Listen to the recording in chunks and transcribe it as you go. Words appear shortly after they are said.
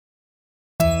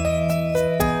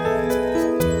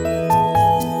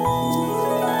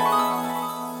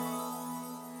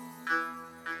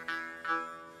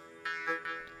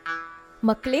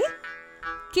ಮಕ್ಕಳೇ,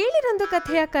 ಕೇಳಿರೊಂದು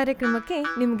ಕಥೆಯ ಕಾರ್ಯಕ್ರಮಕ್ಕೆ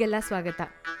ನಿಮಗೆಲ್ಲ ಸ್ವಾಗತ.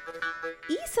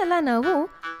 ಈ ಸಲ ನಾವು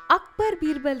ಅಕ್ಬರ್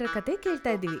ಬೀರ್ಬಲ್ರ ಕತೆ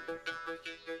ಕೇಳ್ತಾ ಇದ್ದೀವಿ.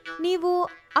 ನೀವು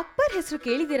ಅಕ್ಬರ್ ಹೆಸರು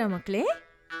ಕೇಳಿದ್ದೀರಾ ಮಕ್ಕಳೇ?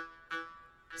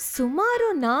 ಸುಮಾರು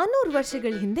 400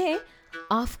 ವರ್ಷಗಳ ಹಿಂದೆ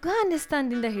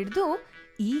ಅಫ್ಘಾನಿಸ್ತಾನದಿಂದ ಹಿಡಿದು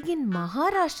ಈಗಿನ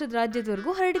ಮಹಾರಾಷ್ಟ್ರದ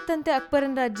ರಾಜ್ಯದವರೆಗೂ ಹರಡಿತ್ತಂತೆ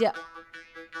ಅಕ್ಬರನ ರಾಜ್ಯ.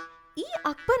 ಈ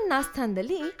ಅಕ್ಬರ್ನ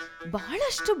ಆಸ್ಥಾನದಲ್ಲಿ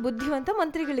ಬಹಳಷ್ಟು ಬುದ್ಧಿವಂತ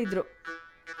ಮಂತ್ರಿಗಳಿದ್ರು.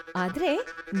 ಆದ್ರೆ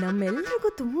ನಮ್ಮೆಲ್ರಿಗೂ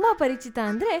ತುಂಬಾ ಪರಿಚಿತ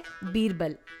ಅಂದ್ರೆ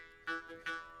ಬೀರ್ಬಲ್.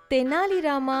 ತೆನಾಲಿ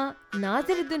ರಾಮ,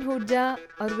 ನಾಸಿರುದ್ದೀನ್ ಹುಜ್ಜಾ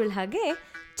ಅವ್ರಗಳ ಹಾಗೆ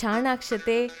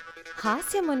ಚಾಣಾಕ್ಷತೆ,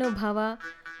 ಹಾಸ್ಯ ಮನೋಭಾವ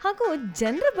ಹಾಗೂ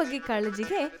ಜನರ ಬಗ್ಗೆ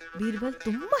ಕಾಳಜಿಗೆ ಬೀರ್ಬಲ್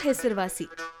ತುಂಬಾ ಹೆಸರುವಾಸಿ.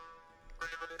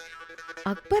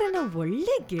 ಅಕ್ಬರನ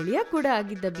ಒಳ್ಳೆ ಗೆಳೆಯ ಕೂಡ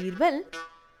ಆಗಿದ್ದ ಬೀರ್ಬಲ್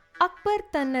ಅಕ್ಬರ್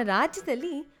ತನ್ನ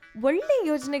ರಾಜ್ಯದಲ್ಲಿ ಒಳ್ಳೆ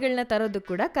ಯೋಜನೆಗಳನ್ನ ತರೋದು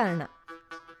ಕೂಡ ಕಾರಣ.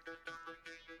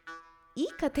 ಈ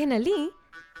ಕಥೆನಲ್ಲಿ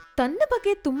ತನ್ನ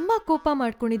ಬಗ್ಗೆ ತುಂಬಾ ಕೋಪ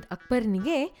ಮಾಡ್ಕೊಂಡಿದ್ದ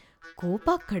ಅಕ್ಬರನಿಗೆ ಕೋಪ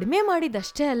ಕಡಿಮೆ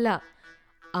ಮಾಡಿದಷ್ಟೇ ಅಲ್ಲ,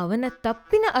 ಅವನ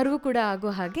ತಪ್ಪಿನ ಅರಿವು ಕೂಡ ಆಗೋ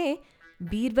ಹಾಗೆ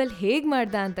ಬೀರ್ಬಲ್ ಹೇಗ್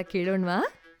ಮಾಡ್ದ ಅಂತ ಕೇಳೋಣವಾ?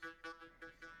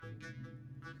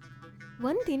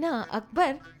 ಒಂದಿನ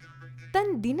ಅಕ್ಬರ್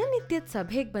ತನ್ನ ದಿನನಿತ್ಯದ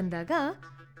ಸಭೆಗೆ ಬಂದಾಗ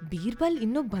ಬೀರ್ಬಲ್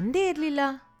ಇನ್ನೂ ಬಂದೇ ಇರಲಿಲ್ಲ.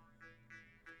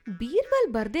 ಬೀರ್ಬಲ್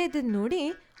ಬರ್ದೇ ಇದ್ದದ್ ನೋಡಿ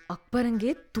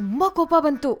ಅಕ್ಬರಂಗೆ ತುಂಬಾ ಕೋಪ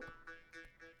ಬಂತು.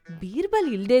 ಬೀರ್ಬಲ್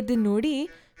ಇಲ್ದೇ ಇದ್ದದ್ ನೋಡಿ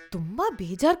ತುಂಬಾ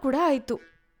ಬೇಜಾರ್ ಕೂಡ ಆಯ್ತು.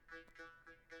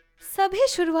 ಸಭೆ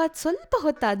ಶುರುವಾದ ಸ್ವಲ್ಪ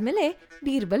ಹೊತ್ತಾದ್ಮೇಲೆ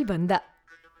ಬೀರ್ಬಲ್ ಬಂದ.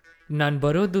 ನಾನು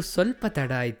ಬರೋದು ಸ್ವಲ್ಪ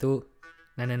ತಡ ಆಯಿತು,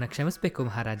 ನನ್ನನ್ನು ಕ್ಷಮಿಸ್ಬೇಕು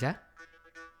ಮಹಾರಾಜ.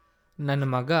 ನನ್ನ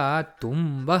ಮಗ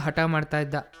ತುಂಬ ಹಠ ಮಾಡ್ತಾ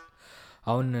ಇದ್ದ.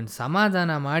 ಅವನನ್ನು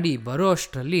ಸಮಾಧಾನ ಮಾಡಿ ಬರೋ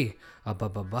ಅಷ್ಟರಲ್ಲಿ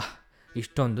ಅಬ್ಬಬ್ಬಬ್ಬಾ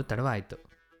ಇಷ್ಟೊಂದು ತಡವಾಯಿತು.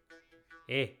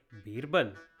 ಏ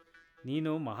ಬೀರ್ಬಲ್,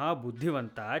 ನೀನು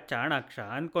ಮಹಾಬುದ್ಧಿವಂತ ಚಾಣಾಕ್ಷ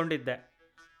ಅಂದ್ಕೊಂಡಿದ್ದೆ.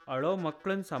 ಅಳೋ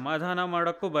ಮಕ್ಕಳನ್ನ ಸಮಾಧಾನ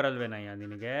ಮಾಡೋಕ್ಕೂ ಬರಲ್ವೇನಯ್ಯ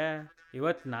ನಿನಗೆ?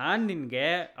 ಇವತ್ತು ನಾನು ನಿನಗೆ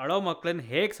ಅಳೋ ಮಕ್ಕಳನ್ನ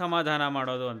ಹೇಗೆ ಸಮಾಧಾನ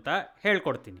ಮಾಡೋದು ಅಂತ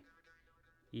ಹೇಳ್ಕೊಡ್ತೀನಿ.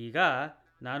 ಈಗ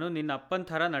ನಾನು ನಿನ್ನ ಅಪ್ಪನ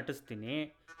ಥರ ನಟಿಸ್ತೀನಿ,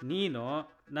 ನೀನು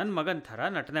ನನ್ನ ಮಗನ ಥರ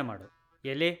ನಟನೆ ಮಾಡು.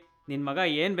 ಎಲ್ಲಿ ನಿನ್ನ ಮಗ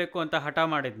ಏನು ಬೇಕು ಅಂತ ಹಠ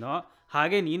ಮಾಡಿದ್ನೋ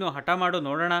ಹಾಗೆ ನೀನು ಹಠ ಮಾಡು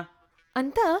ನೋಡೋಣ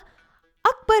ಅಂತ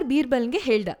ಅಕ್ಬರ್ ಬೀರ್ಬಲ್ಗೆ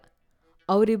ಹೇಳ್ದ.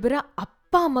 ಅವರಿಬ್ಬರ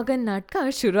ಅಪ್ಪ ಮಗನ ನಾಟಕ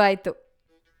ಶುರು ಆಯ್ತು.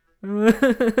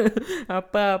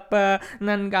 ಅಪ್ಪ ಅಪ್ಪ,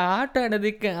 ನನಗೆ ಆಟ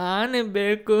ಆಡೋದಕ್ಕೆ ಆನೆ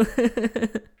ಬೇಕು.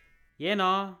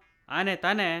 ಏನೋ ಆನೆ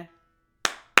ತಾನೇ?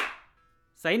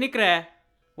 ಸೈನಿಕರೇ,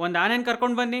 ಒಂದು ಆನೆನ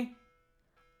ಕರ್ಕೊಂಡು ಬನ್ನಿ.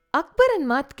 ಅಕ್ಬರನ್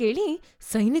ಮಾತು ಕೇಳಿ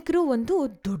ಸೈನಿಕರು ಒಂದು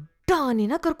ದೊಡ್ಡ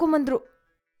ಆನೆನ ಕರ್ಕೊಂಬಂದ್ರು.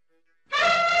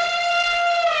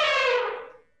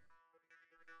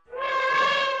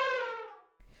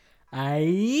 ಐ,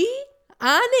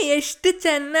 ಆನೆ ಎಷ್ಟು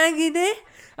ಚೆನ್ನಾಗಿದೆ.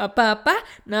 ಅಪ್ಪ ಅಪ್ಪ,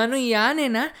 ನಾನು ಈ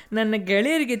ಆನೆನ ನನ್ನ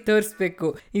ಗೆಳೆಯರಿಗೆ ತೋರಿಸ್ಬೇಕು.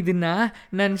 ಇದನ್ನ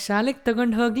ನನ್ನ ಶಾಲೆಗೆ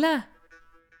ತಗೊಂಡು ಹೋಗ್ಲಾ?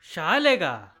 ಶಾಲೆಗ?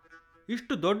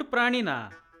 ಇಷ್ಟು ದೊಡ್ಡ ಪ್ರಾಣಿನ?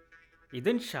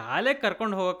 ಇದನ್ನು ಶಾಲೆಗೆ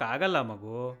ಕರ್ಕೊಂಡು ಹೋಗೋಕ್ಕಾಗಲ್ಲ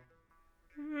ಮಗು.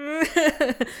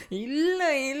 ಇಲ್ಲ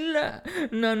ಇಲ್ಲ,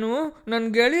 ನಾನು ನನ್ನ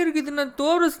ಗೆಳೆಯರಿಗೆ ಇದನ್ನು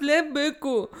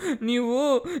ತೋರಿಸ್ಲೇಬೇಕು.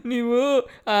 ನೀವು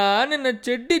ಆ ಆನೆನ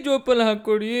ಚಡ್ಡಿ ಜೋಪಲ್ಲಿ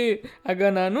ಹಾಕ್ಕೊಡಿ, ಆಗ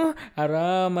ನಾನು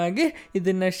ಆರಾಮಾಗಿ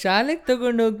ಇದನ್ನು ಶಾಲೆಗೆ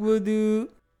ತಗೊಂಡು ಹೋಗ್ಬೋದು.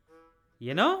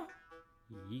 ಏನೋ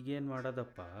ಈಗೇನು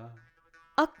ಮಾಡೋದಪ್ಪ?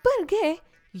 ಅಕ್ಬರ್ಗೆ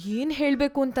ಏನ್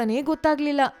ಹೇಳ್ಬೇಕು ಅಂತಾನೇ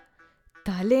ಗೊತ್ತಾಗ್ಲಿಲ್ಲ.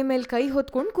 ತಲೆ ಮೇಲ್ ಕೈ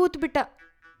ಹೊತ್ಕೊಂಡು ಕೂತ್ಬಿಟ್ಟ.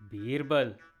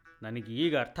 ಬೀರ್ಬಲ್,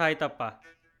 ನನಗೀಗ ಅರ್ಥ ಆಯ್ತಪ್ಪ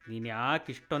ನೀನು ಯಾಕೆ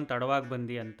ಇಷ್ಟೊಂದು ತಡವಾಗಿ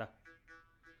ಬಂದಿ ಅಂತ.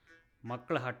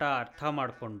 ಮಕ್ಕಳ ಹಠ ಅರ್ಥ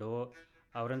ಮಾಡಿಕೊಂಡು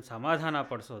ಅವ್ರನ್ನ ಸಮಾಧಾನ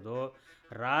ಪಡಿಸೋದು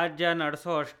ರಾಜ್ಯ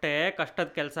ನಡೆಸೋ ಅಷ್ಟೇ ಕಷ್ಟದ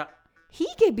ಕೆಲಸ.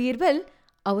 ಹೀಗೆ ಬೀರ್ಬಲ್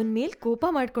ಅವನ್ ಮೇಲ್ ಕೋಪ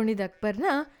ಮಾಡ್ಕೊಂಡಿದ್ದ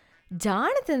ಅಕ್ಬರ್ನ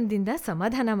ಜಾಣತನದಿಂದ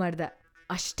ಸಮಾಧಾನ ಮಾಡ್ದ.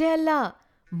 ಅಷ್ಟೇ ಅಲ್ಲ,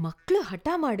 ಮಕ್ಕಳು ಹಠ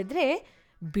ಮಾಡಿದ್ರೆ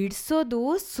ಬಿಡ್ಸೋದು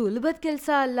ಸುಲಭದ ಕೆಲಸ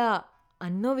ಅಲ್ಲ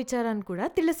ಅನ್ನೋ ವಿಚಾರನ ಕೂಡ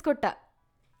ತಿಳಿಸ್ಕೊಟ್ಟ.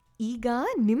 ಈಗ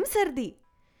ನಿಮ್ ಸರ್ದಿ.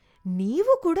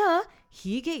 ನೀವು ಕೂಡ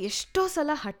ಹೀಗೆ ಎಷ್ಟೋ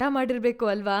ಸಲ ಹಠ ಮಾಡಿರ್ಬೇಕು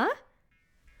ಅಲ್ವಾ?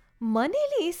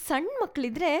 ಮನೇಲಿ ಸಣ್ಣ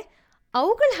ಮಕ್ಕಳಿದ್ರೆ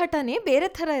ಅವುಗಳ ಹಠನೇ ಬೇರೆ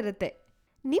ಥರ ಇರುತ್ತೆ.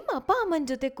 ನಿಮ್ಮ ಅಪ್ಪ ಅಮ್ಮನ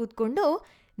ಜೊತೆ ಕೂತ್ಕೊಂಡು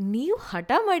ನೀವು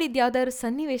ಹಠ ಮಾಡಿದ ಯಾವ್ದಾದ್ರು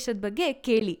ಸನ್ನಿವೇಶದ ಬಗ್ಗೆ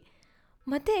ಕೇಳಿ,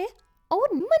 ಮತ್ತೆ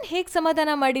ಅವ್ರು ನಿಮ್ಮನ್ನು ಹೇಗೆ ಸಮಾಧಾನ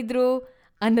ಮಾಡಿದ್ರು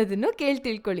ಅನ್ನೋದನ್ನು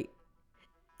ತಿಳ್ಕೊಳ್ಳಿ.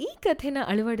 ಈ ಕಥೆನ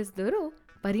ಅಳವಡಿಸಿದವರು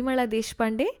ಪರಿಮಳ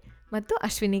ದೇಶಪಾಂಡೆ ಮತ್ತು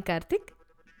ಅಶ್ವಿನಿ ಕಾರ್ತಿಕ್.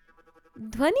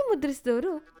 ಧ್ವನಿ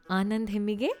ಮುದ್ರಿಸಿದವರು ಆನಂದ್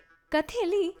ಹೆಮ್ಮಿಗೆ.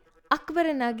 ಕಥೆಯಲ್ಲಿ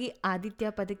ಅಕ್ಬರನಾಗಿ ಆದಿತ್ಯ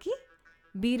ಪದಕಿ,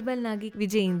 ಬೀರ್ಬಲ್ನಾಗಿ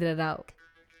ವಿಜಯೇಂದ್ರ ರಾವ್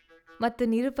ಮತ್ತು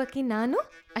ನಿರೂಪಕಿ ನಾನು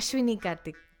ಅಶ್ವಿನಿ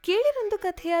ಕಾರ್ತಿಕ್. ಕೇಳಿರೊಂದು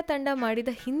ಕಥೆಯ ತಂಡ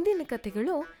ಮಾಡಿದ ಹಿಂದಿನ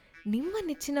ಕಥೆಗಳು ನಿಮ್ಮ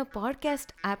ನೆಚ್ಚಿನ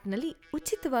ಪಾಡ್ಕ್ಯಾಸ್ಟ್ ಆ್ಯಪ್ನಲ್ಲಿ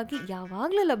ಉಚಿತವಾಗಿ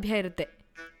ಯಾವಾಗಲೂ ಲಭ್ಯ ಇರುತ್ತೆ.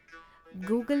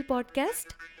 Google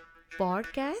podcast,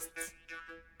 podcasts,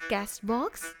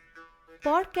 Castbox,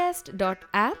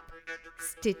 podcast.app,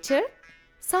 Stitcher,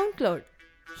 SoundCloud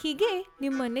ಹೀಗೆ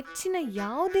ನಿಮ್ಮ ನೆಚ್ಚಿನ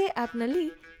ಯಾವುದೇ ಆ್ಯಪ್ನಲ್ಲಿ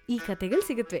ಈ ಕಥೆಗಳು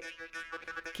ಸಿಗುತ್ತವೆ.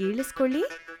 ಕೇಳಿಸ್ಕೊಳ್ಳಿ,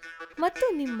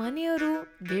 ಮತ್ತು ನಿಮ್ಮ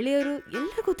ಮನೆಯವರು, ಗೆಳೆಯರು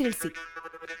ಎಲ್ರಿಗೂ ತಿಳಿಸಿ.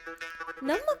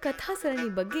 ನಮ್ಮ ಕಥಾ ಸರಣಿ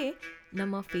ಬಗ್ಗೆ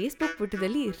ನಮ್ಮ ಫೇಸ್ಬುಕ್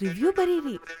ಪುಟದಲ್ಲಿ ರಿವ್ಯೂ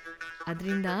ಬರೀರಿ.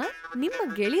 ಅದರಿಂದ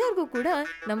ನಿಮ್ಮ ಗೆಳೆಯರಿಗೂ ಕೂಡ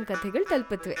ನಮ್ಮ ಕಥೆಗಳು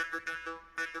ತಲುಪತ್ವೆ.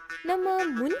 ನಮ್ಮ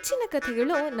ಮುಂಚಿನ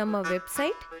ಕಥೆಗಳು ನಮ್ಮ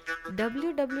ವೆಬ್ಸೈಟ್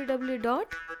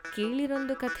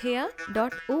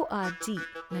www.kelirondukatheya.org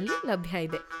ನಲ್ಲಿ ಲಭ್ಯ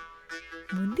ಇದೆ.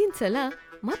 ಮುಂದಿನ ಸಲ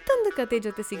ಮತ್ತೊಂದು ಕತೆ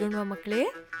ಜೊತೆ ಸಿಗೋಣ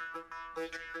ಮಕ್ಕಳೇ.